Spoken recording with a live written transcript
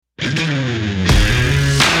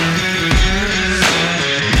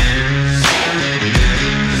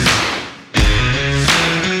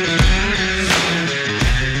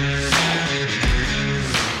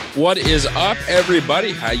What is up,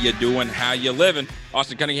 everybody? How you doing? How you living?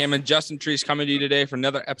 Austin Cunningham and Justin Treese coming to you today for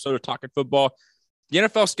another episode of Talking Football. The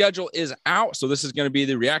NFL schedule is out, so this is going to be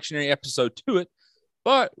the reactionary episode to it.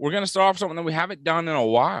 But we're going to start off with something that we haven't done in a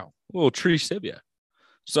while, a little trivia.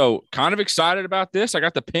 So kind of excited about this. I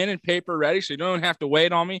got the pen and paper ready, so you don't have to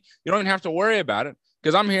wait on me. You don't even have to worry about it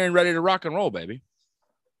because I'm here and ready to rock and roll, baby.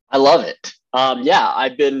 I love it.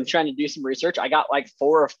 I've been trying to do some research. I got like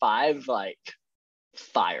 4 or 5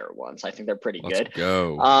 fire ones. I think they're pretty good. Let's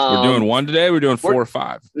go. We're doing one today. We're doing 4 or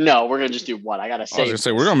 5. No, we're gonna just do one. I gotta say. I was gonna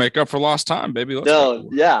say we're gonna make up for lost time, baby. We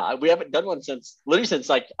haven't done one since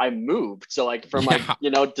I moved. So from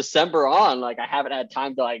December on, I haven't had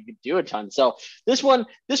time to do a ton. So this one's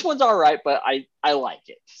all right, but I like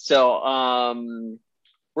it. So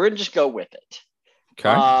we're gonna just go with it.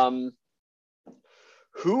 Okay.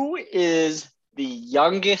 Who is the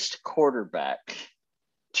youngest quarterback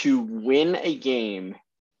to win a game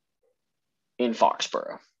in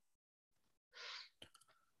Foxborough?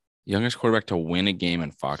 Youngest quarterback to win a game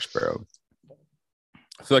in Foxborough.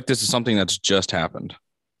 I feel like this is something that's just happened.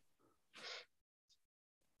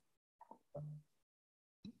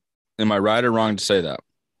 Am I right or wrong to say that?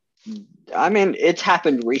 I mean, it's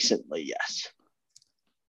happened recently, yes.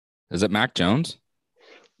 Is it Mac Jones?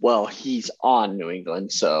 Well, he's on New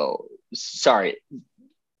England, so sorry.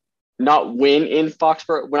 Not win in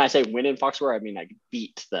Foxborough. When I say win in Foxborough, I mean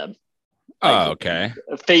beat them. Oh, okay.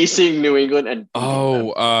 Facing New England and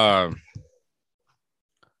was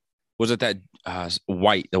it that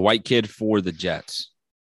the white kid for the Jets?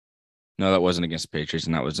 No, that wasn't against the Patriots,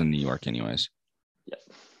 and that was in New York anyways. Yep.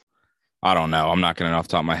 I don't know. I'm not going to know off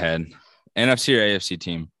the top of my head. NFC or AFC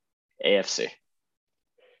team? AFC.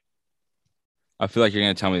 I feel like you're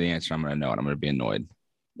going to tell me the answer. I'm going to know it. I'm going to be annoyed.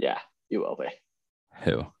 Yeah, you will be.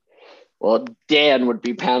 Who? Well, Dan would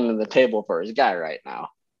be pounding the table for his guy right now.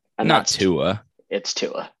 And not Tua. It's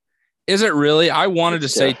Tua. Is it really? I wanted to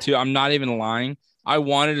say Tua. I'm not even lying. I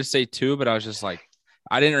wanted to say Tua, but I was just like,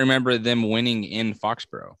 I didn't remember them winning in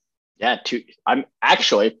Foxborough. Yeah, I'm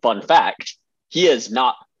actually, fun fact, he is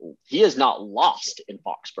not lost in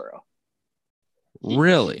Foxborough.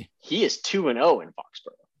 Really? He is 2-0 in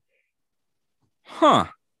Foxborough. Huh.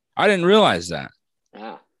 I didn't realize that.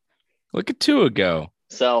 Yeah. Look at Tua go.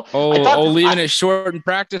 So leaving it short in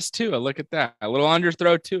practice too. Look at that. A little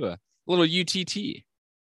underthrow to a little UTT.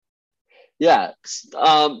 Yeah.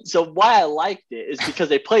 So why I liked it is because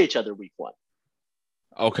they play each other week 1.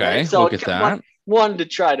 Okay. Right? So look at that. One to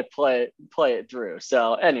try to play it through.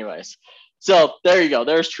 So anyways, so there you go.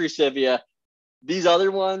 There's Trivia. These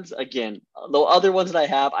other ones, again, the other ones that I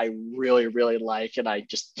have, I really, really like, and I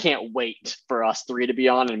just can't wait for us 3 to be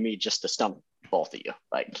on and me just to stump both of you.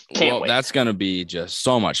 Can't wait. That's going to be just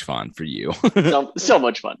so much fun for you. so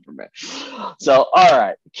much fun for me. So, all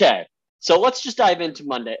right. Okay. So let's just dive into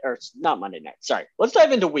not Monday night. Sorry. Let's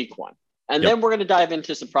dive into week 1. And then we're going to dive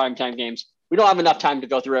into some primetime games. We don't have enough time to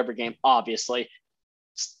go through every game, obviously.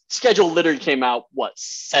 Schedule literally came out,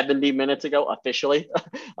 70 minutes ago officially?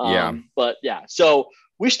 But yeah. So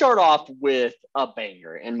we start off with a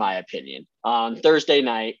banger, in my opinion. On Thursday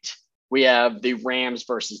night, we have the Rams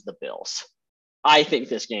versus the Bills. I think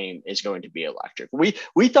this game is going to be electric. We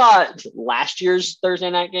thought last year's Thursday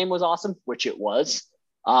night game was awesome, which it was.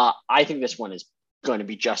 I think this one is going to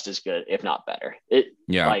be just as good, if not better. It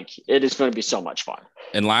is going to be so much fun.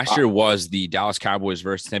 And last year was the Dallas Cowboys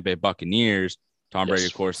versus Tampa Bay Buccaneers. Tom Brady,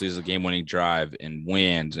 of course, leads a game-winning drive and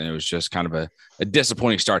wins, and it was just kind of a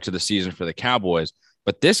disappointing start to the season for the Cowboys.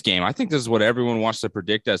 But this game, I think this is what everyone wants to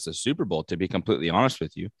predict as the Super Bowl, to be completely honest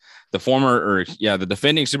with you. The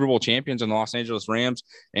defending Super Bowl champions in the Los Angeles Rams,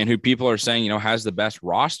 and who people are saying, has the best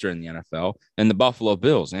roster in the NFL, and the Buffalo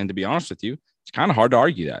Bills. And to be honest with you, it's kind of hard to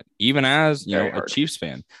argue that, even as, a Chiefs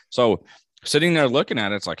fan. So sitting there looking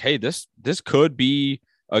at it, it's like, hey, this could be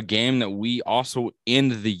a game that we also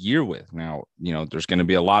end the year with. Now, there's going to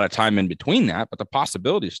be a lot of time in between that, but the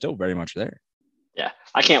possibility is still very much there. Yeah,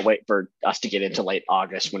 I can't wait for us to get into late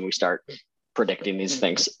August when we start predicting these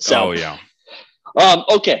things. So,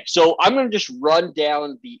 okay, so I'm going to just run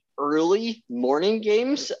down the early morning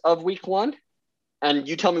games of week 1, and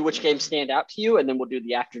you tell me which games stand out to you, and then we'll do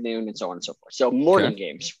the afternoon and so on and so forth. So morning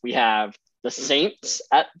games, we have the Saints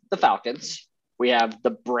at the Falcons. We have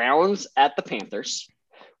the Browns at the Panthers.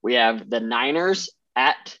 We have the Niners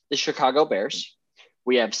at the Chicago Bears.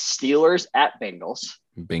 We have Steelers at Bengals.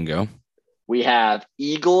 Bingo. We have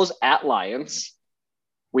Eagles at Lions.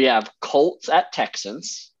 We have Colts at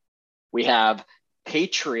Texans. We have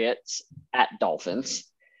Patriots at Dolphins.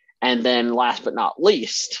 And then last but not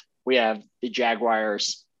least, we have the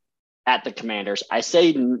Jaguars at the Commanders. I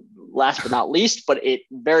say last but not least, but it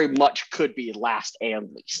very much could be last and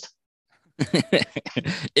least.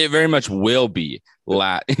 It very much will be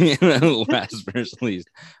last versus least.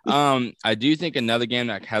 I do think another game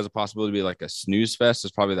that has a possibility to be like a snooze fest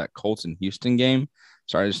is probably that Colts and Houston game.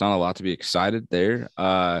 Sorry, there's not a lot to be excited there.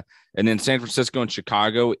 And then San Francisco and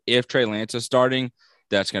Chicago, if Trey Lance is starting,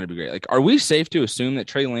 that's going to be great. Like, are we safe to assume that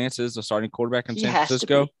Trey Lance is the starting quarterback in San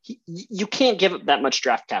Francisco? You can't give up that much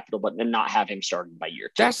draft capital, but then not have him starting by year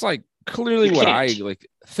 2. That's like clearly what I like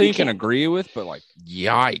think and agree with, but like,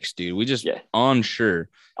 yikes, dude. We just unsure.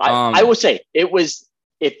 I will say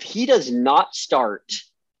if he does not start,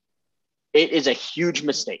 it is a huge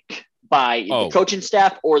mistake by the coaching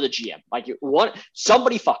staff or the GM. Like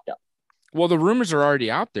somebody fucked up. Well, the rumors are already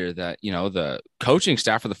out there that, the coaching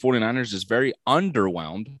staff of the 49ers is very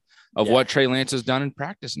underwhelmed of what Trey Lance has done in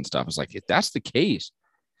practice and stuff. It's like, if that's the case,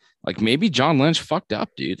 like maybe John Lynch fucked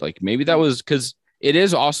up, dude. Like maybe that was because it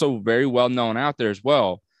is also very well known out there as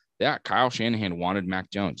well that Kyle Shanahan wanted Mac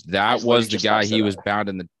Jones. That was the guy he was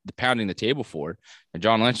pounding the table for. And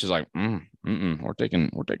John Lynch is like, we're taking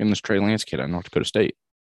this Trey Lance kid out of North Dakota State.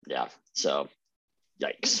 Yeah. So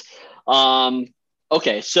yikes.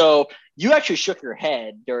 Okay. So you actually shook your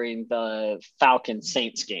head during the Falcons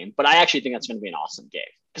Saints game, but I actually think that's going to be an awesome game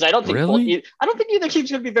because I don't think either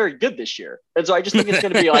team's going to be very good this year, and so I just think it's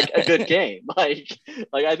going to be like a good game. Like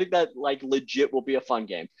I think that like legit will be a fun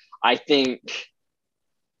game. I don't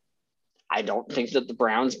think that the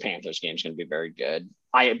Browns Panthers game is going to be very good.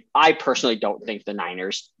 I personally don't think the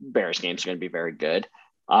Niners Bears game is going to be very good.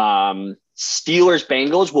 Steelers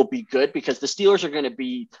Bengals will be good because the Steelers are going to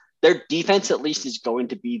be. Their defense at least is going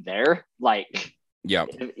to be there, like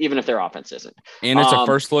even if their offense isn't. And it's a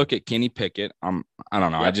first look at Kenny Pickett. I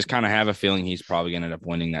don't know. I just kind of have a feeling he's probably going to end up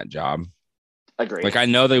winning that job. Agreed. Like I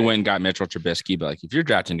know they went and got Mitchell Trubisky, but like if you're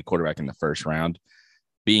drafting a quarterback in the first round,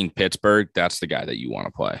 being Pittsburgh, that's the guy that you want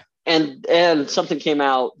to play. And something came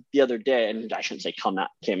out the other day, and I shouldn't say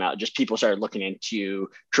came out. Just people started looking into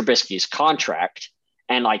Trubisky's contract,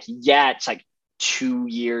 and like it's like 2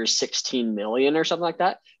 years, 16 million or something like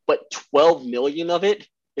that. But 12 million of it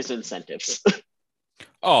is incentives.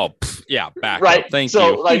 Back right. Up. Thank you.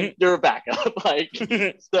 So like they're a backup.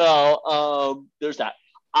 So there's that.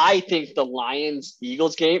 I think the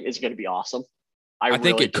Lions-Eagles game is going to be awesome. I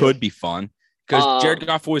think it could be fun because Jared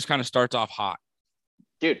Goff always kind of starts off hot.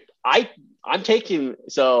 Dude, I'm taking.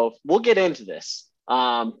 So we'll get into this.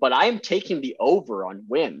 But I am taking the over on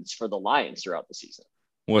wins for the Lions throughout the season.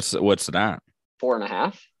 What's that?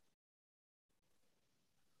 4.5.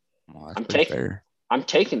 Well, I'm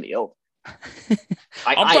taking the over.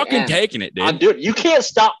 I'm taking it, dude. I'm doing it. You can't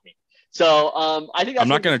stop me. So I think I'm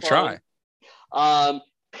not going to try.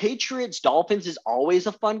 Patriots Dolphins is always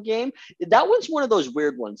a fun game. That one's one of those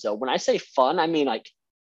weird ones, though. When I say fun, I mean like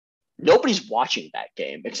nobody's watching that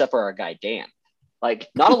game except for our guy Dan. Like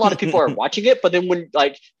not a lot of people are watching it, but then when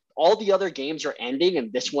like all the other games are ending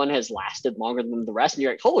and this one has lasted longer than the rest, and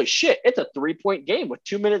you're like, holy shit, it's a 3-point game with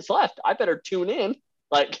 2 minutes left. I better tune in.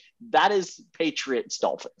 Like that is Patriots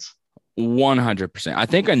Dolphins. 100%. I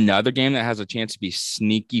think another game that has a chance to be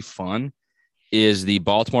sneaky fun is the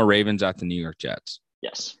Baltimore Ravens at the New York Jets.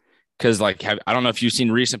 Yes. Because like I don't know if you've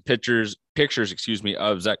seen recent pictures,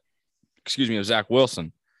 of Zach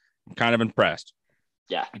Wilson. I'm kind of impressed.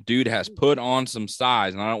 Yeah. Dude has put on some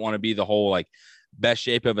size, and I don't want to be the whole like best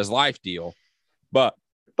shape of his life deal, but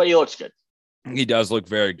he looks good. He does look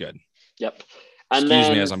very good. Yep. And Excuse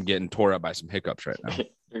me as I'm getting tore up by some hiccups right now.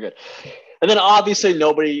 You're good. And then obviously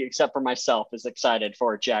nobody except for myself is excited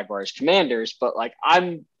for Jaguars Commanders, but like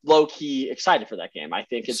I'm low key excited for that game. I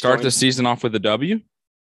think it's start the season off with a W.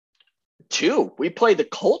 2. We play the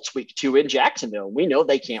Colts week 2 in Jacksonville. We know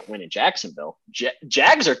they can't win in Jacksonville.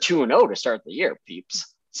 Jags are 2-0 to start the year,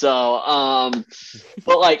 peeps. So,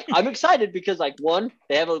 but like I'm excited because like 1,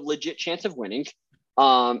 they have a legit chance of winning.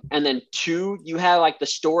 And then 2, you have like the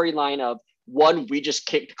storyline of 1, we just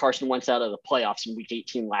kicked Carson Wentz out of the playoffs in week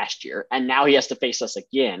 18 last year, and now he has to face us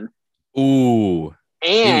again. Ooh.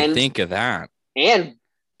 And think of that. And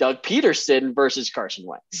Doug Peterson versus Carson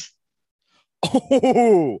Wentz.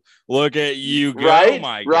 Oh, look at you go, right?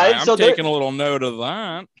 My right. Guy. I'm taking a little note of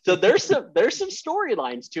that. So there's some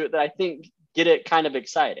storylines to it that I think get it kind of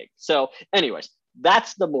exciting. So, anyways,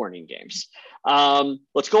 that's the morning games.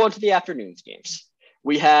 Let's go on to the afternoons games.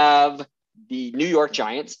 We have the New York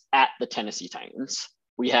Giants at the Tennessee Titans.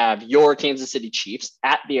 We have your Kansas City Chiefs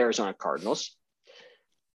at the Arizona Cardinals.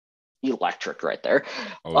 Electric right there.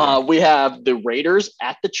 Oh, yeah. We have the Raiders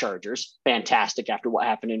at the Chargers. Fantastic after what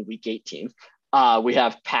happened in week 18. We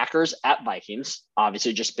have Packers at Vikings.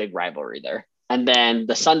 Obviously just big rivalry there. And then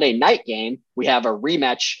the Sunday night game, we have a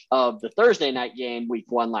rematch of the Thursday night game, week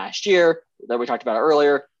 1 last year that we talked about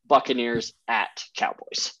earlier, Buccaneers at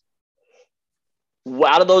Cowboys.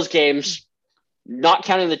 Out of those games, not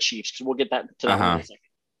counting the Chiefs, because we'll get to that one in a second.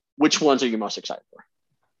 Which ones are you most excited for?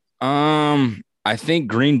 I think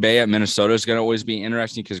Green Bay at Minnesota is going to always be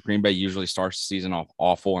interesting because Green Bay usually starts the season off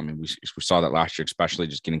awful. I mean, we saw that last year, especially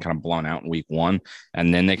just getting kind of blown out in week 1,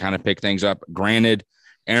 and then they kind of pick things up. Granted,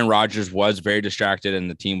 Aaron Rodgers was very distracted, and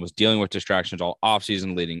the team was dealing with distractions all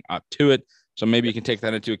offseason leading up to it. So maybe you can take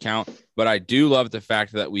that into account. But I do love the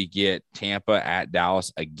fact that we get Tampa at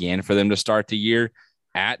Dallas again for them to start the year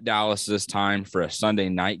at Dallas this time for a Sunday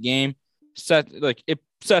night game. It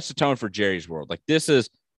sets the tone for Jerry's world. Like, this is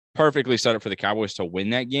perfectly set up for the Cowboys to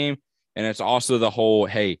win that game. And it's also the whole,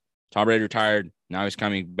 hey, Tom Brady retired. Now he's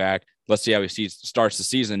coming back. Let's see how he starts the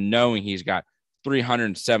season, knowing he's got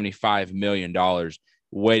 $375 million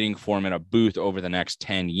waiting for him in a booth over the next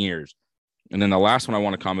 10 years. And then the last one I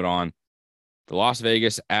want to comment on, the Las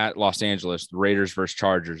Vegas at Los Angeles, the Raiders versus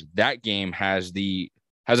Chargers. That game has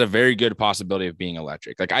a very good possibility of being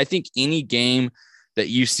electric. Like, I think any game that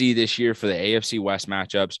you see this year for the AFC West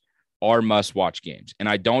matchups are must-watch games. And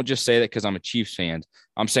I don't just say that because I'm a Chiefs fan.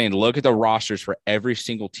 I'm saying look at the rosters for every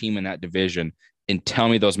single team in that division and tell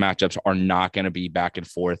me those matchups are not going to be back and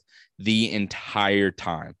forth the entire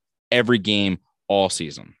time. Every game, all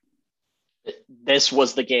season. This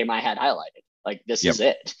was the game I had highlighted. Like, this is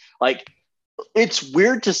it. Like, it's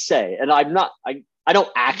weird to say, and I don't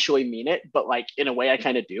actually mean it, but like in a way I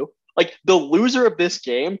kind of do. Like, the loser of this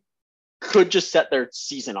game could just set their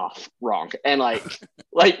season off wrong. And like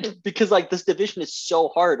because like this division is so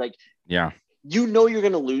hard. Like, yeah, you're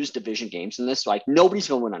going to lose division games in this. Like, nobody's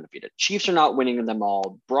going to win undefeated. Chiefs are not winning them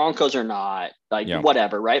all. Broncos are not, like,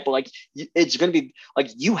 whatever. Right. But like, it's going to be like,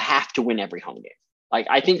 you have to win every home game. Like,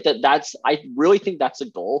 I really think that's a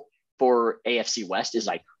goal for AFC West, is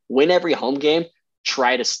like, win every home game,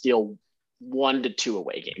 try to steal 1 to 2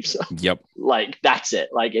 away games. Yep. Like, that's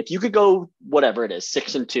it. Like, if you could go whatever it is,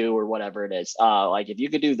 6-2 or whatever it is, like, if you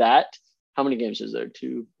could do that, how many games is there?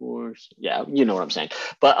 2, 4. Yeah, you know what I'm saying.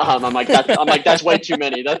 But I'm like that's way too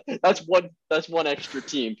many. That's one extra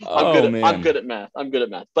team. I'm good at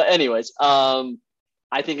math. But anyways,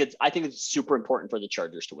 I think it's super important for the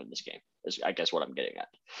Chargers to win this game, is I guess what I'm getting at.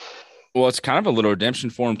 Well, it's kind of a little redemption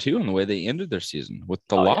for them too in the way they ended their season with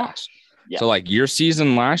the loss. Yeah. So like, your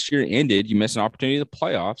season last year ended, you missed an opportunity to the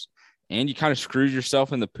playoffs, and you kind of screwed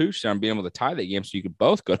yourself in the pooch there and being able to tie that game so you could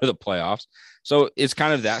both go to the playoffs. So it's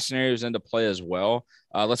kind of that scenario is into play as well.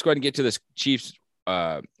 Let's go ahead and get to this Chiefs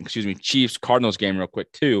Cardinals game real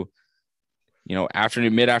quick too. You know,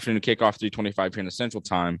 mid-afternoon kickoff, 3:25 here in the Central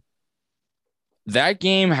Time. That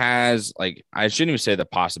game has, like, I shouldn't even say the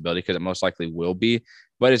possibility because it most likely will be,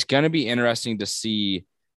 but it's going to be interesting to see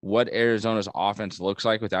what Arizona's offense looks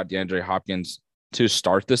like without DeAndre Hopkins to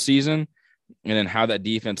start the season, and then how that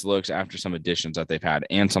defense looks after some additions that they've had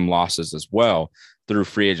and some losses as well through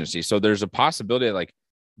free agency. So there's a possibility that, like,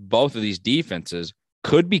 both of these defenses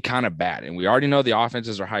could be kind of bad. And we already know the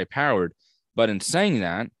offenses are high powered, but in saying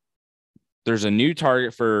that, there's a new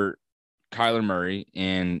target for Kyler Murray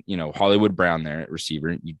and, Hollywood Brown there at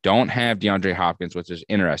receiver. You don't have DeAndre Hopkins, which is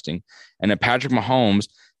interesting. And then Patrick Mahomes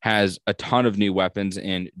has a ton of new weapons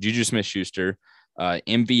in Juju Smith-Schuster,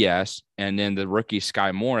 MVS, and then the rookie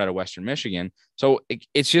Sky Moore out of Western Michigan. So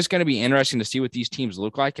it's just going to be interesting to see what these teams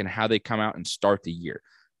look like and how they come out and start the year.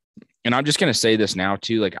 And I'm just going to say this now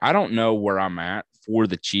too. Like, I don't know where I'm at for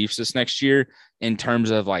the Chiefs this next year in terms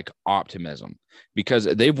of like optimism, because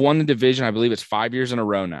they've won the division. I believe it's 5 years in a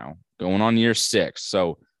row now, going on year 6.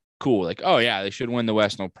 So cool. Like, oh yeah, they should win the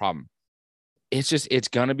West. No problem. It's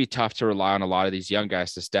going to be tough to rely on a lot of these young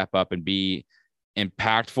guys to step up and be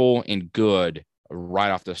impactful and good right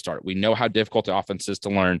off the start. We know how difficult the offense is to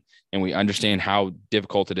learn, and we understand how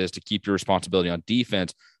difficult it is to keep your responsibility on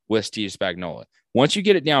defense with Steve Spagnuolo. Once you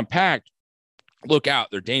get it down packed, look out,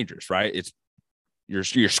 they're dangerous, right? You're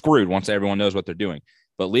screwed once everyone knows what they're doing.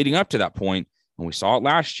 But leading up to that point, when we saw it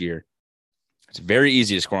last year, it's very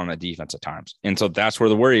easy to score on that defense at times. And so that's where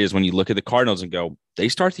the worry is when you look at the Cardinals and go, they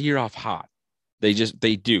start the year off hot. They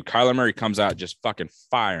do. Kyler Murray comes out just fucking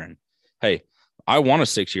firing. Hey, I want a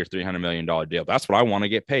 6-year, $300 million deal. That's what I want to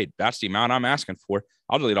get paid. That's the amount I'm asking for.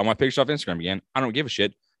 I'll delete all my pictures off Instagram again. I don't give a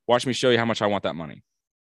shit. Watch me show you how much I want that money.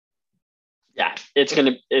 Yeah,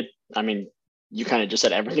 I mean, you kind of just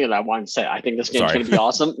said everything that I wanted to say. I think this game's going to be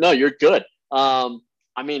awesome. No, you're good. I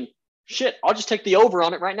mean, shit, I'll just take the over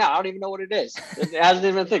on it right now. I don't even know what it is. It hasn't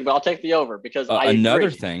even been a thing, but I'll take the over because another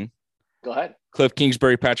thing. Go ahead. Cliff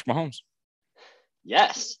Kingsbury, Patrick Mahomes.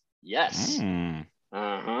 Yes.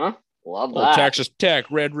 Uh-huh. Love Oh, that. Texas Tech,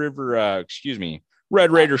 Red Raider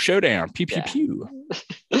Showdown. Pew, pew, Yeah. pew.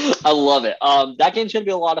 I love it. That game's going to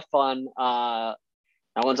be a lot of fun.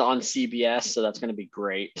 That one's on CBS, so that's going to be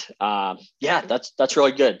great. Yeah, that's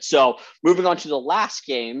really good. So moving on to the last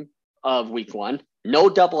game of week 1. No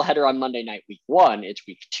doubleheader on Monday night, week 1. It's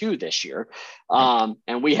week 2 this year.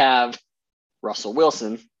 And we have Russell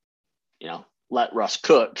Wilson, let Russ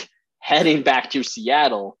cook, heading back to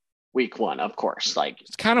Seattle week 1, of course. Like,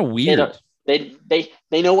 it's kind of weird. They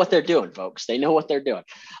know what they're doing, folks. They know what they're doing.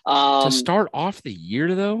 To start off the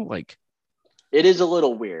year, though, like, it is a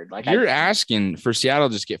little weird. Like, you're asking for Seattle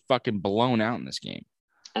to just get fucking blown out in this game.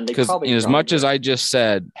 And they because probably as much do. as I just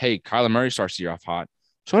said, hey, Kyler Murray starts the year off hot,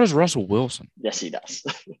 so does Russell Wilson. Yes, he does.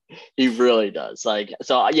 He really does. Like,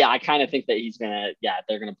 so yeah, I kind of think that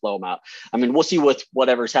they're gonna blow him out. I mean, we'll see with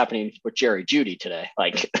whatever's happening with Jerry Jeudy today.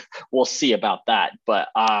 Like, we'll see about that. But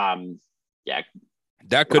yeah,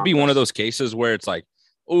 that could be one of those cases where it's like,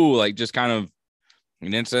 ooh, like just kind of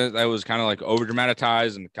an incident that was kind of like over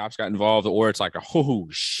dramatized and the cops got involved, or it's like, oh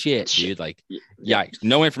shit, dude, like, yikes.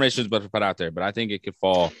 No information is but put out there, but I think it could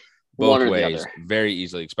fall both ways very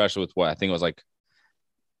easily, especially with what I think it was like.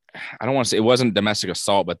 I don't want to say it wasn't domestic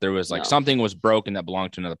assault, but there was like something was broken that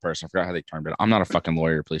belonged to another person. I forgot how they termed it. I'm not a fucking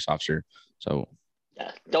lawyer or police officer. So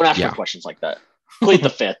don't ask me questions like that. Plead the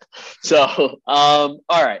fifth. So, all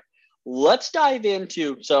right, let's dive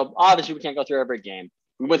into, so obviously we can't go through every game.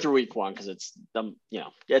 We went through week 1 because it's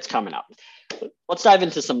it's coming up. Let's dive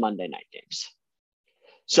into some Monday night games.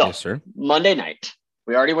 So yes, sir. Monday night,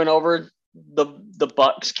 we already went over the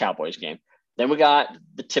Bucks Cowboys game. Then we got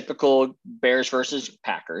the typical Bears versus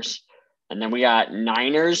Packers. And then we got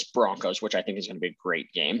Niners Broncos, which I think is going to be a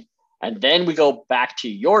great game. And then we go back to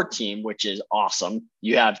your team, which is awesome.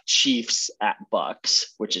 You have Chiefs at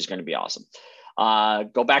Bucks, which is going to be awesome.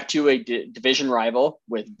 Go back to a division rival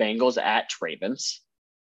with Bengals at Ravens.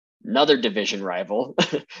 Another division rival,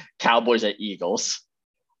 Cowboys at Eagles.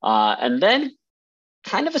 And then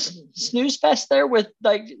kind of a snooze fest there with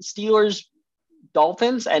like Steelers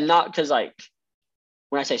Dolphins, and not because like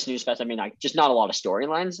when I say snooze fest, I mean like just not a lot of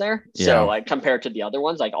storylines there. Yeah. So like compared to the other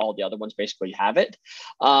ones, like all the other ones basically have it.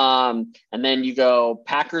 And then you go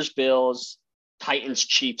Packers, Bills, Titans,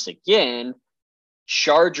 Chiefs again,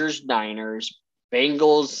 Chargers, Niners,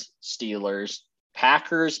 Bengals, Steelers,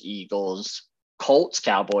 Packers, Eagles, Colts,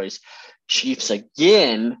 Cowboys, Chiefs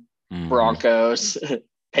again, Broncos,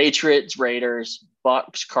 Patriots, Raiders,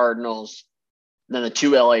 Bucks, Cardinals, then the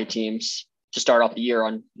 2 LA teams to start off the year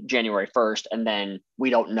on January 1st. And then we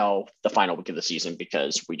don't know the final week of the season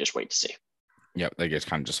because we just wait to see. Yep, that gets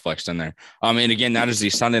kind of just flexed in there. And again, that is the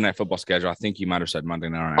Sunday Night Football schedule. I think you might have said Monday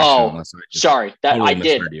night. Sorry, that totally I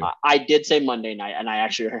did. I did say Monday night, and I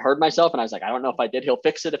actually heard myself, and I was like, I don't know if I did. He'll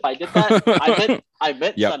fix it if I did that. I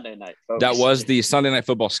meant Sunday night. Folks. That was the Sunday Night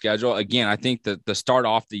Football schedule. Again, I think that the start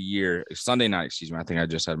off the year, Sunday night. Excuse me. I think I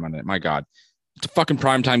just said Monday. My God, it's a fucking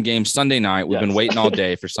primetime game. Sunday night. We've been waiting all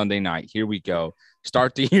day for Sunday night. Here we go.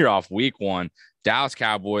 Start the year off week 1. Dallas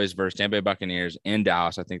Cowboys versus Tampa Bay Buccaneers in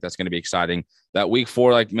Dallas. I think that's going to be exciting. That week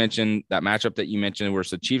 4, like mentioned, that matchup that you mentioned, where it's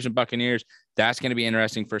the Chiefs and Buccaneers, that's going to be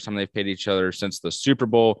interesting. First time they've played each other since the Super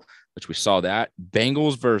Bowl, which we saw that.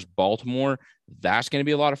 Bengals versus Baltimore, that's going to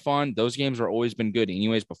be a lot of fun. Those games are always been good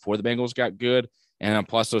anyways before the Bengals got good. And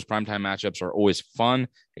plus those primetime matchups are always fun,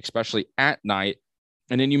 especially at night.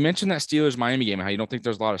 And then you mentioned that Steelers-Miami game, how you don't think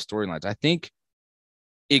there's a lot of storylines. I think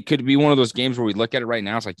it could be one of those games where we look at it right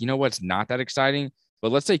now. It's like, you know what's not that exciting,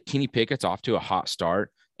 but let's say Kenny Pickett's off to a hot start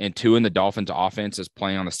and Tua in the Dolphins offense is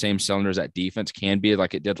playing on the same cylinders that defense can be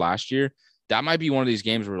like it did last year. That might be one of these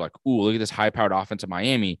games where we're like, ooh, look at this high-powered offense of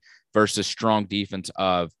Miami versus strong defense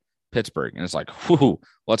of Pittsburgh. And it's like, whoo,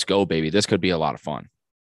 let's go, baby. This could be a lot of fun.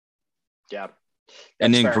 Yeah.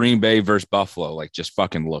 And then Green Bay versus Buffalo, like just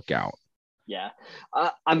fucking look out. Yeah.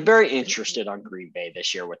 I'm very interested on Green Bay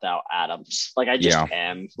this year without Adams. Like I just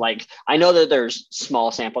am. Like I know that there's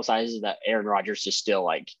small sample sizes that Aaron Rodgers is still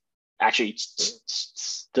like actually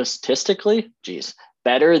statistically,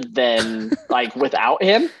 better than like without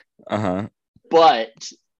him.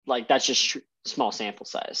 But like that's just small sample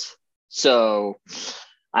size. So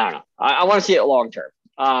I don't know. I want to see it long term.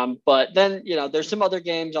 But then, there's some other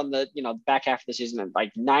games on the, back half of the season,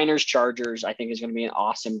 like Niners Chargers, I think is going to be an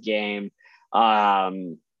awesome game.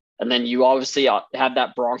 And then you obviously have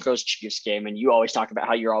that Broncos Chiefs game, and you always talk about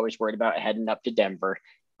how you're always worried about heading up to Denver.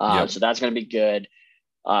 So that's going to be good.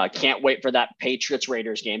 Can't wait for that Patriots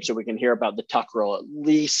Raiders game so we can hear about the Tuck roll at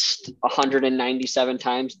least 197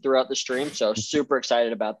 times throughout the stream. So super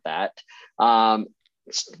excited about that.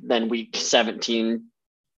 Then week 17,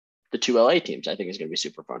 the 2 LA teams, I think is going to be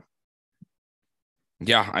super fun.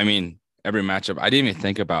 Yeah, I mean, every matchup. I didn't even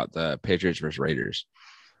think about the Patriots versus Raiders.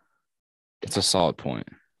 It's a solid point.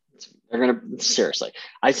 They're gonna seriously.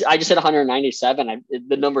 I just hit 197.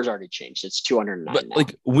 The number's already changed. It's 209 But now.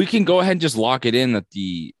 like, we can go ahead and just lock it in that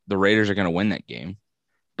the Raiders are going to win that game.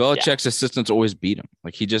 Belichick's assistants always beat him.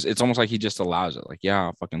 Like it's almost like he just allows it. Like, yeah,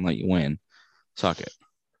 I'll fucking let you win. Suck it.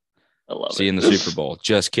 I love See it. you in the Super Bowl.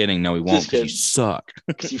 Just kidding. No, he won't because you suck.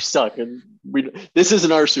 Because you suck. And this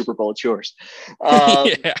isn't our Super Bowl. It's yours.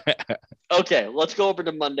 Yeah. Okay, let's go over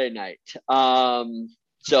to Monday night.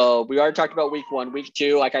 So we already talked about week 1. Week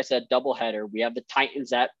 2, like I said, doubleheader. We have the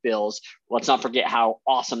Titans at Bills. Let's not forget how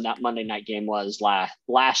awesome that Monday night game was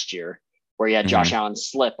last year, where you had Josh Allen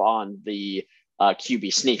slip on the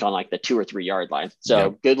QB sneak on like the 2 or 3 yard line.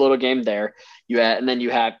 So good little game there. And then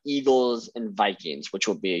you have Eagles and Vikings, which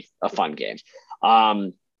will be a fun game.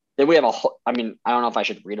 Then we have I don't know if I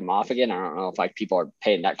should read them off again. I don't know if like people are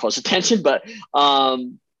paying that close attention, but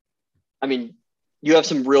you have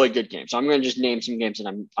some really good games. So I'm going to just name some games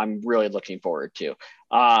that I'm really looking forward to.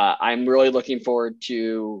 I'm really looking forward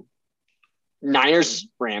to Niners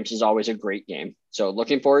Rams is always a great game. So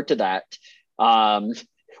looking forward to that.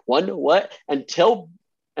 Until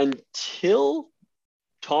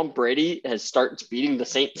Tom Brady starts beating the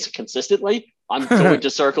Saints consistently, I'm going to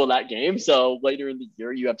circle that game. So later in the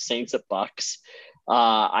year, you have Saints at Bucks.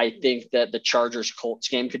 I think that the Chargers Colts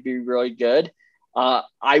game could be really good.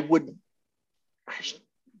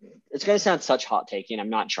 It's going to sound such hot taking. I'm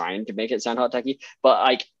not trying to make it sound hot taking, but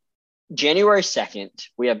like January 2nd,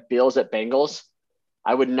 we have Bills at Bengals.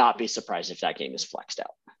 I would not be surprised if that game is flexed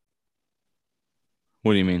out.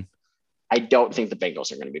 What do you mean? I don't think the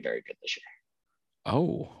Bengals are going to be very good this year.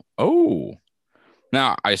 Oh.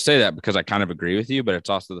 Now, I say that because I kind of agree with you, but it's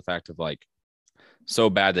also the fact of like so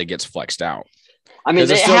bad that it gets flexed out. I mean,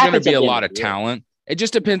 there's still going to be a lot of talent. It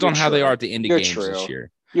just depends on how they are at the end of games this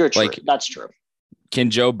year. You're true. Like, that's true. Can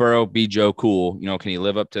Joe Burrow be Joe Cool? Can he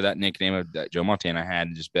live up to that nickname that Joe Montana had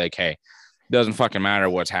and just be like, hey, it doesn't fucking matter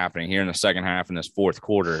what's happening here in the second half in this fourth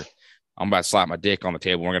quarter. I'm about to slap my dick on the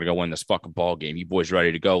table. We're going to go win this fucking ball game. You boys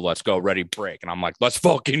ready to go? Let's go. Ready, break. And I'm like, let's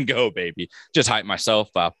fucking go, baby. Just hype myself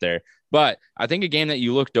up there. But I think a game that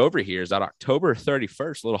you looked over here is that October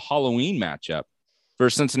 31st little Halloween matchup for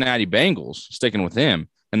Cincinnati Bengals, sticking with him,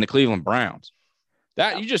 and the Cleveland Browns.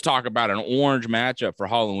 You just talk about an orange matchup for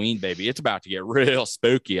Halloween, baby. It's about to get real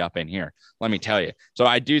spooky up in here, let me tell you. So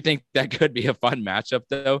I do think that could be a fun matchup,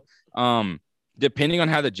 though. Depending on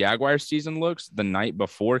how the Jaguars season looks the night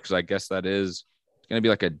before, because I guess that is going to be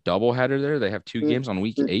like a doubleheader there. They have 2 games on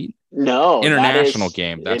week 8. No. International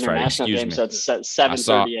game. That's right. Excuse me. So it's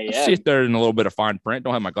 7:30 a.m. I see it there in a little bit of fine print.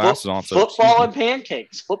 Don't have my glasses on. So football and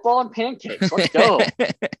pancakes. Let's go.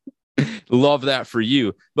 Love that for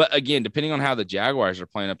you. But again, depending on how the Jaguars are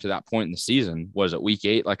playing up to that point in the season, was it week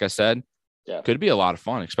 8? Like I said, could be a lot of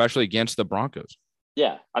fun, especially against the Broncos.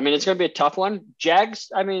 Yeah. I mean, it's going to be a tough one. Jags,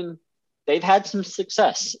 they've had some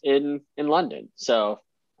success in London. So,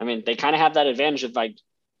 they kind of have that advantage of like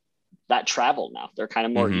that travel now. They're kind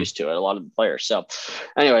of more used to it, a lot of the players. So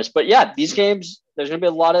anyways, but yeah, these games, there's going to be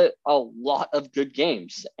a lot of good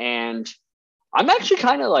games. And I'm actually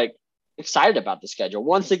kind of like excited about the schedule.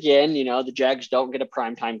 Once again, the Jags don't get a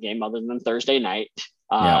primetime game other than Thursday night,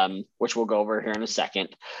 which we'll go over here in a second.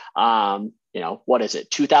 What is it?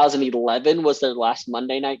 2011 was their last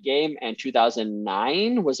Monday night game, and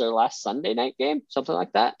 2009 was their last Sunday night game, something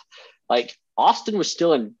like that. Like Austin was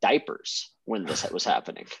still in diapers when this was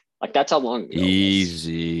happening. Like that's how long ago.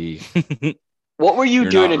 Easy. What were you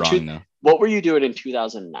doing What were you doing in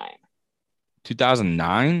 2009?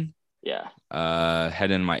 2009? Yeah.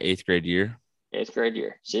 Heading in my 8th grade year. 8th grade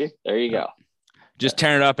year. See, there you go. Just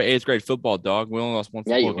tearing it up at 8th grade football, dog. We only lost one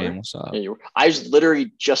football game. What's up? Yeah, I was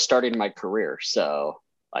literally just starting my career, so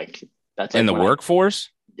like that's in the workforce.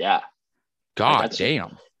 Yeah. God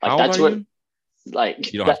damn. How old are you?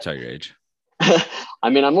 Like you don't have to tell your age.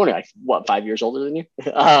 I'm only like 5 years older than you.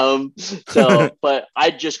 But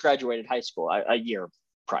I just graduated high school a year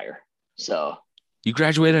prior. So you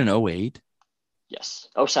graduated in 2008? Yes.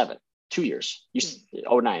 2007. 2 years.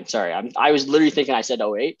 2009. Sorry. I was literally thinking I said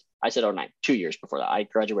 2008. I said 2009. 2 years before that. I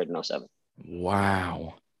graduated in 2007.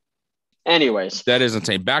 Wow. Anyways. That is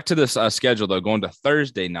insane. Back to this schedule, though, going to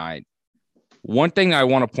Thursday night. One thing I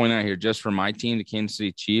want to point out here, just for my team, the Kansas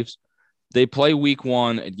City Chiefs, they play week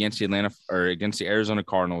 1 against the Arizona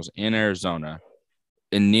Cardinals in Arizona.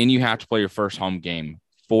 And then you have to play your first home game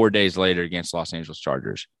 4 days later against Los Angeles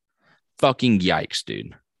Chargers. Fucking yikes,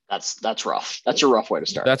 dude. That's rough. That's a rough way to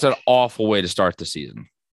start. That's an awful way to start the season.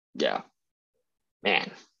 Yeah. Man.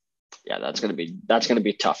 Yeah, that's gonna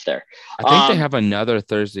be tough there. I think they have another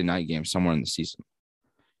Thursday night game somewhere in the season.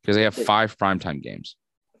 Because they have 5 primetime games.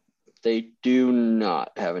 They do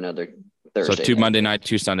not have another Thursday. So 2 Monday night,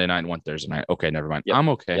 2 Sunday night, and 1 Thursday night. Okay, never mind. Yep. I'm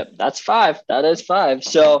okay. Yep, that's 5. That is 5.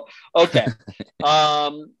 So, okay.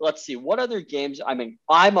 Let's see. What other games? I mean,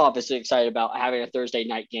 I'm obviously excited about having a Thursday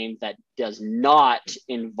night game that does not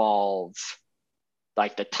involve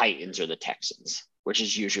like the Titans or the Texans, which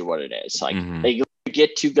is usually what it is. Like they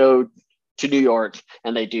get to go to New York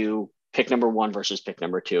and they do pick number 1 versus pick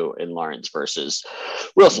number 2 in Lawrence versus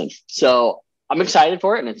Wilson. So I'm excited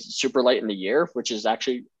for it. And it's super late in the year, which is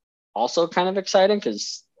actually also kind of exciting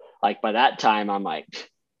because like by that time I'm like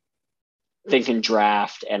thinking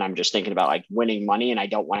draft and I'm just thinking about like winning money and I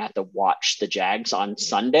don't want to have to watch the Jags on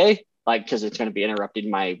Sunday, like, because it's going to be interrupting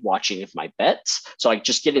my watching of my bets. So like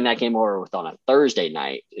just getting that game over with on a Thursday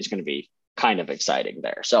night is going to be kind of exciting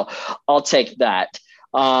there. So I'll take that.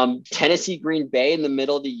 Tennessee Green Bay in the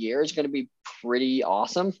middle of the year is going to be pretty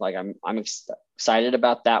awesome. Like I'm excited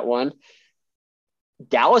about that one.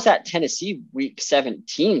 Dallas at Tennessee week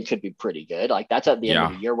 17 could be pretty good. Like that's at the end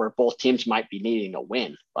of the year where both teams might be needing a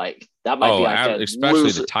win. Like that might be like especially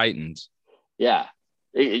the Titans. Yeah.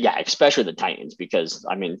 Yeah. Especially the Titans, because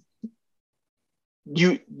I mean,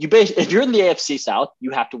 if you're in the AFC South, you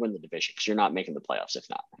have to win the division because you're not making the playoffs. If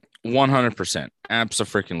not 100%.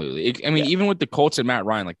 Absolutely. I mean, even with the Colts and Matt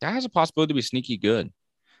Ryan, like that has a possibility to be sneaky good.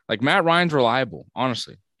 Like Matt Ryan's reliable.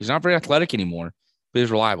 Honestly, he's not very athletic anymore, but he's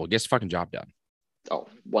reliable. Gets the fucking job done. Oh,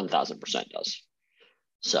 1000% does.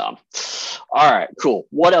 So, all right, cool.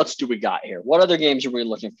 What else do we got here? What other games are we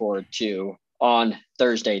looking forward to on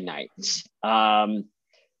Thursday nights?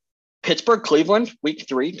 Pittsburgh, Cleveland, week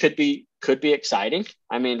 3 could be exciting.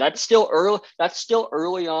 I mean, that's still early. That's still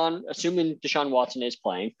early on, assuming Deshaun Watson is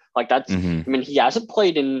playing. Like that's, I mean, he hasn't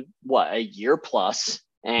played in a year plus.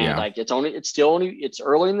 And like, it's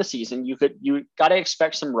early in the season. You got to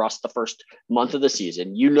expect some rust the first month of the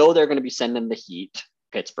season. They're going to be sending the heat,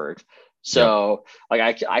 Pittsburgh. So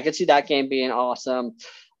like, I could see that game being awesome.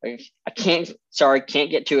 Like, I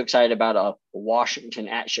can't get too excited about a Washington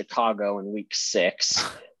at Chicago in week 6.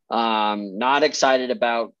 Not excited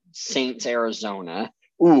about Saints, Arizona.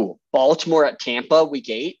 Ooh, Baltimore at Tampa,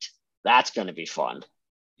 week 8. That's going to be fun.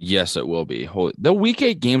 Yes, it will be. The week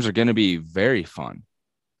 8 games are going to be very fun.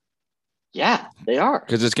 Yeah, they are.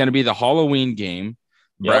 Because it's going to be the Halloween game,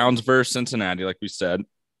 Browns versus Cincinnati, like we said,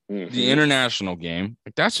 the international game.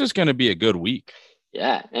 Like, that's just going to be a good week.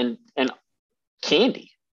 Yeah, and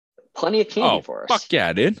candy. Plenty of candy for us. Fuck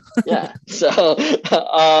yeah, dude. Yeah. So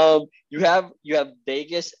you have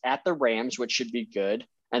Vegas at the Rams, which should be good.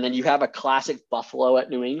 And then you have a classic Buffalo at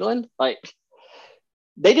New England. Like,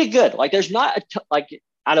 they did good. Like, there's not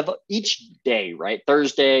out of each day, right?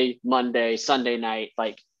 Thursday, Monday, Sunday night,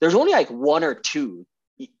 like there's only like 1 or 2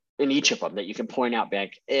 in each of them that you can point out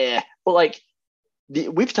back. But like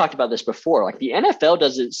we've talked about this before. Like the NFL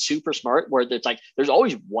does it super smart where it's like there's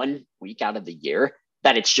always 1 week out of the year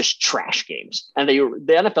that it's just trash games. And the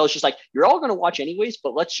NFL is just like, you're all going to watch anyways,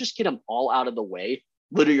 but let's just get them all out of the way,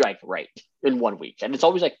 literally like right in 1 week. And it's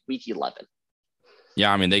always like week 11.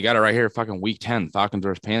 Yeah, I mean, they got it right here, fucking week 10, Falcons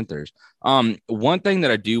versus Panthers. One thing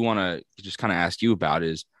that I do want to just kind of ask you about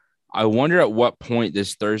is I wonder at what point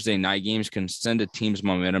this Thursday night games can send a team's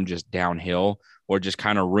momentum just downhill or just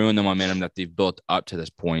kind of ruin the momentum that they've built up to this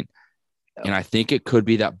point. Yep. And I think it could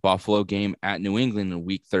be that Buffalo game at New England in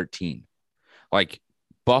week 13. Like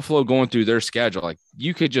Buffalo going through their schedule, like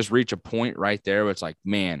you could just reach a point right there where it's like,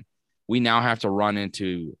 man, we now have to run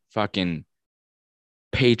into fucking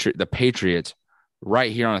the Patriots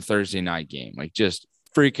right here on a Thursday night game. Like just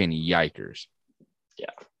freaking yikers.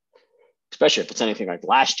 Yeah. Especially if it's anything like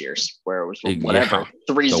last year's where it was whatever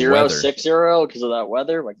 3-0, 6-0 because of that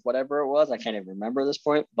weather, like whatever it was. I can't even remember at this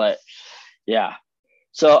point, but yeah.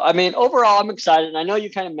 So, I mean, overall, I'm excited. And I know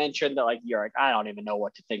you kind of mentioned that, like, you're like, I don't even know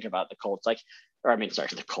what to think about the Colts.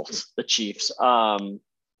 The Chiefs. But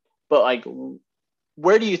like,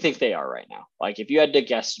 where do you think they are right now? Like, if you had to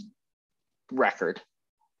guess record,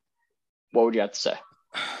 what would you have to say?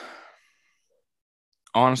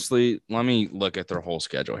 Honestly, let me look at their whole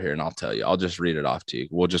schedule here and I'll tell you. I'll just read it off to you.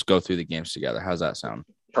 We'll just go through the games together. How's that sound?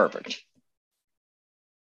 Perfect.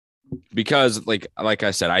 Because like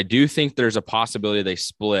I said, I do think there's a possibility they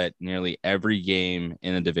split nearly every game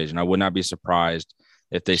in the division. I would not be surprised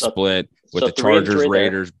if they split with the Chargers,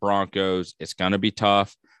 Raiders, Broncos. It's going to be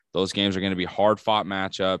tough. Those games are going to be hard-fought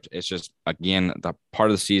matchups. It's just, again, the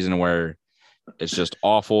part of the season where it's just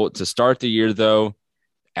awful. To start the year, though,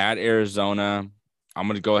 at Arizona, I'm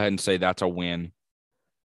going to go ahead and say that's a win.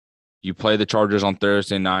 You play the Chargers on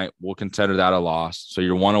Thursday night. We'll consider that a loss. So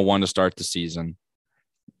you're 1-1 to start the season.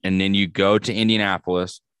 And then you go to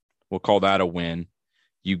Indianapolis. We'll call that a win.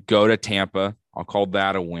 You go to Tampa. I'll call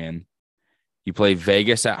that a win. You play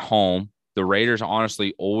Vegas at home. The Raiders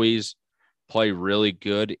honestly always play really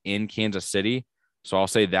good in Kansas City. So I'll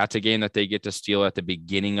say that's a game that they get to steal at the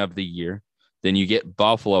beginning of the year. Then you get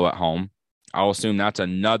Buffalo at home. I'll assume that's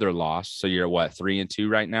another loss. So you're 3-2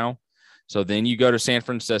 right now. So then you go to San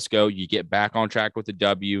Francisco. You get back on track with the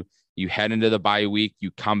W. You head into the bye week.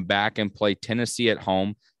 You come back and play Tennessee at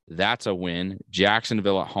home. That's a win.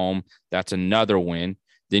 Jacksonville at home. That's another win.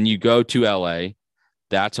 Then you go to LA.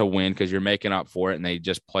 That's a win because you're making up for it, and they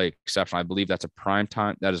just play exceptional. I believe that's a prime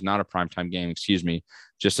time. That is not a prime time game, excuse me.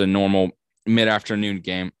 Just a normal mid-afternoon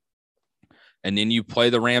game. And then you play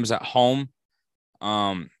the Rams at home.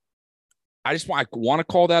 I want to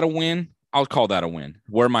call that a win. I'll call that a win.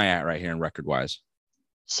 Where am I at right here in record-wise?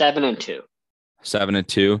 7-2.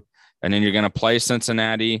 7-2. And then you're going to play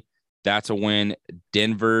Cincinnati. That's a win.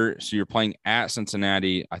 Denver. So you're playing at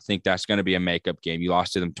Cincinnati. I think that's going to be a makeup game. You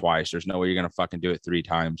lost to them twice. There's no way you're going to fucking do it 3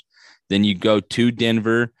 times. Then you go to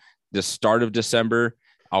Denver the start of December.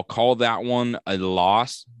 I'll call that one a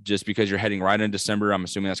loss just because you're heading right in December. I'm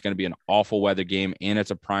assuming that's going to be an awful weather game, and it's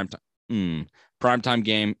a primetime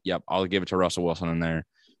game. Yep, I'll give it to Russell Wilson in there.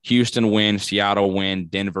 Houston win, Seattle win,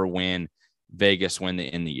 Denver win, Vegas win to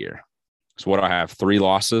end the year. So what do I have? 3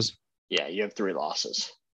 losses? Yeah, you have 3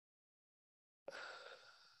 losses.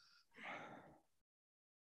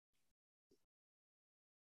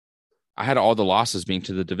 I had all the losses being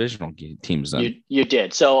to the divisional teams then. You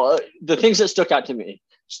did. So the things that stood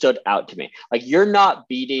out to me. Like you're not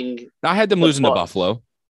beating. I had them losing to Buffalo.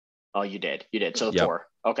 Oh, you did. So yep. 4.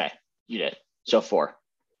 Okay, you did. So 4.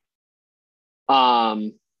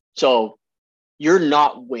 So you're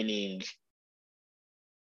not winning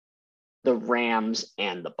the Rams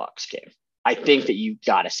and the Bucs game. I think that you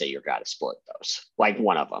got to say you got to split those, like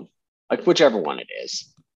one of them, like whichever one it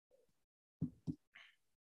is.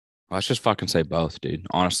 Let's just fucking say both, dude.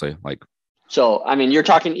 Honestly, like. So, I mean, you're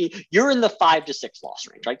in the 5 to 6 loss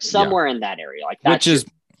range, like somewhere in that area, like that.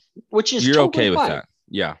 Which is you're totally okay with fine. that.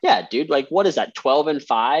 Yeah. Yeah, dude. Like, what is that?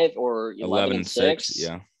 12-5 or 11-6?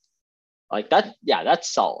 Yeah. Like that. Yeah, that's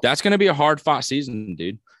solid. That's going to be a hard fought season,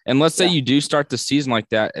 dude. And let's say you do start the season like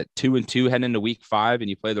that at 2-2, heading into week 5, and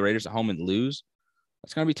you play the Raiders at home and lose.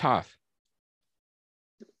 That's going to be tough.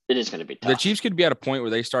 It is going to be tough. The Chiefs could be at a point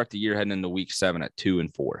where they start the year heading into week 7 at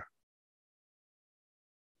 2-4.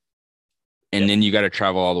 And then you got to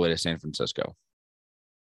travel all the way to San Francisco.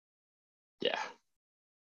 Yeah,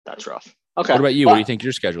 that's rough. Okay. What about you? What do you think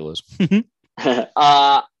your schedule is?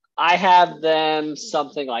 I have them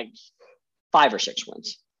something like 5 or 6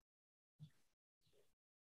 wins.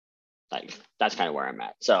 Like that's kind of where I'm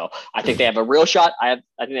at. So I think they have a real shot. I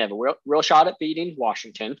think they have a real shot at beating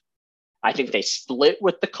Washington. I think they split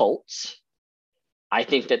with the Colts. I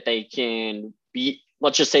think that they can beat.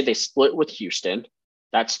 Let's just say they split with Houston.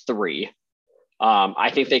 That's 3. I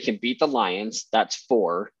think they can beat the Lions. That's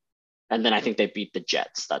 4. And then I think they beat the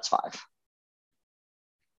Jets. That's 5.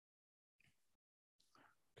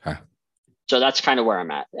 Okay. So that's kind of where I'm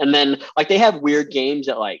at. And then like they have weird games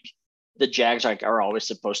that like the Jags are always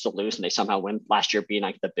supposed to lose and they somehow win, last year being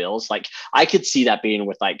like the Bills. Like I could see that being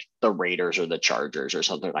with like the Raiders or the Chargers or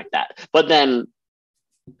something like that. But then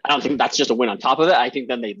I don't think that's just a win on top of it. I think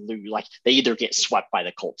then they lose, like they either get swept by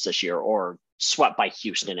the Colts this year or swept by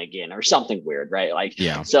Houston again or something weird, right? Like,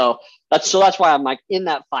 yeah. So that's why I'm like in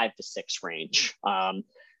that 5 to 6 range.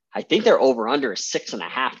 I think they're over under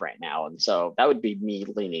 6.5 right now. And so that would be me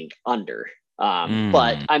leaning under.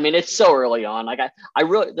 But I mean, it's so early on. Like I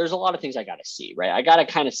really, there's a lot of things I got to see, right? I got to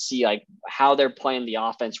kind of see like how they're playing the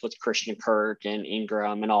offense with Christian Kirk and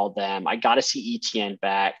Ingram and all of them. I got to see ETN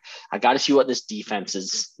back. I got to see what this defense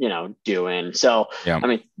is, doing. So, yeah. I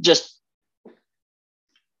mean, just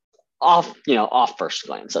off first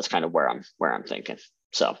glance, that's kind of where I'm thinking.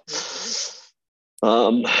 So,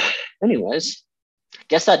 anyways, I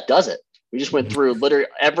guess that does it. We just went through literally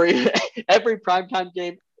every primetime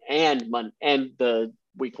game and the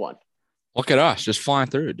week 1. Look at us, just flying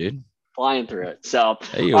through it, dude. Flying through it. So,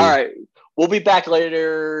 all right. We'll be back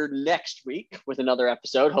later next week with another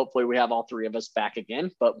episode. Hopefully we have all 3 of us back again,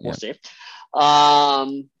 but we'll see.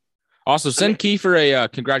 Also, send Kiefer a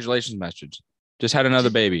congratulations message. Just had another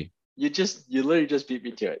baby. You literally just beat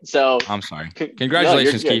me to it. So I'm sorry.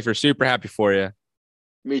 Congratulations, Kiefer. Super happy for you.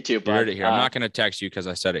 Me too, bud. You heard it here. I'm not going to text you because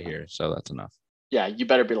I said it here. So that's enough. Yeah, you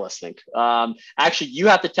better be listening. Actually, you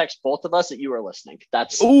have to text both of us that you are listening.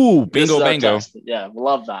 That's bingo bango. Yeah,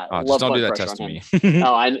 love that. Just don't do that test to me.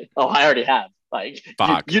 I already have. Like,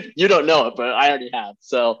 fuck. You don't know it, but I already have.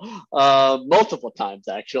 So multiple times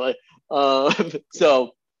actually.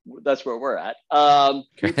 So that's where we're at.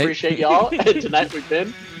 We appreciate y'all. And tonight we've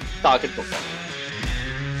been talking football.